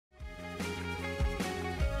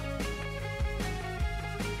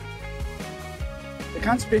The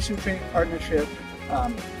Conservation Training Partnership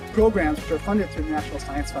programs, which are funded through the National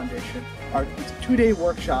Science Foundation, are two-day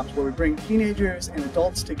workshops where we bring teenagers and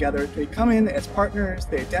adults together. They come in as partners,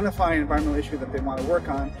 they identify an environmental issue that they want to work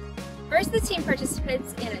on. First, the team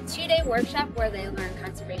participates in a two-day workshop where they learn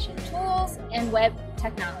conservation tools and web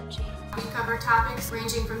technology. We cover topics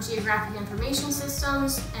ranging from geographic information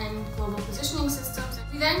systems and global positioning systems.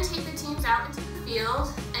 We then take the teams out into the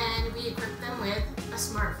field and we equip them with a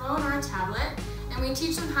smartphone or a tablet, and we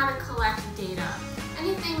teach them how to collect data.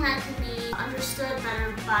 Anything that can be understood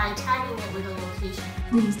better by tagging it with a location.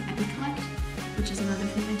 We used EpiCollect, which is another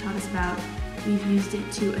thing they taught us about. We've used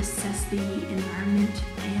it to assess the environment,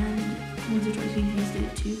 and once or twice we've used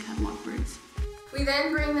it to catalog birds. We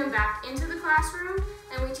then bring them back into the classroom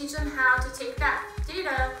and we teach them how to take that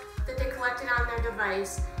data that they collected on their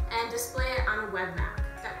device and display it on a web map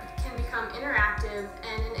that can become interactive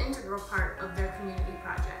and an integral part of their community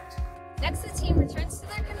project. Next, the team returns to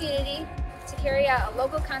their community to carry out a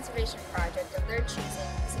local conservation project of their choosing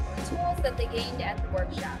using the tools that they gained at the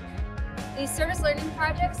workshop. These service learning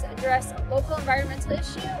projects address a local environmental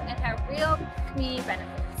issue and have real community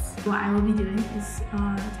benefits. What I will be doing is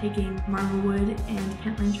taking Marvelwood and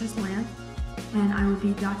Kentland Trust land, and I will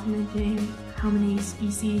be documenting how many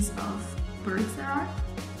species of birds there are.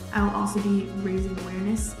 I will also be raising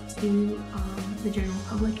awareness to the general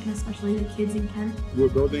public and especially the kids in Kent. We're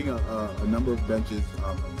building a number of benches,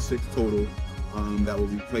 6 total, that will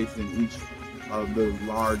be placed in each of the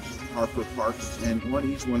large Hartford parks, and on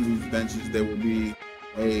each one of these benches there will be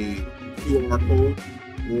a QR code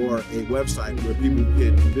or a website where people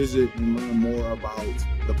can visit and learn more about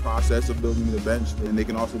the process of building the bench, and they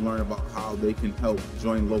can also learn about how they can help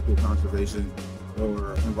join local conservation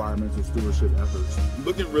or environmental stewardship efforts.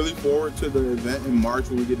 Looking really forward to the event in March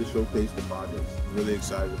when we get to showcase the projects. Really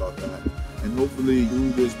excited about that. And hopefully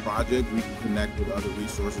through this project we can connect with other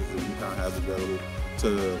resources that UConn has available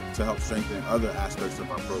to help strengthen other aspects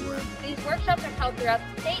of our program. These workshops are held throughout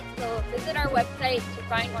the state, so visit our website to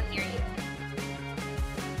find one near you.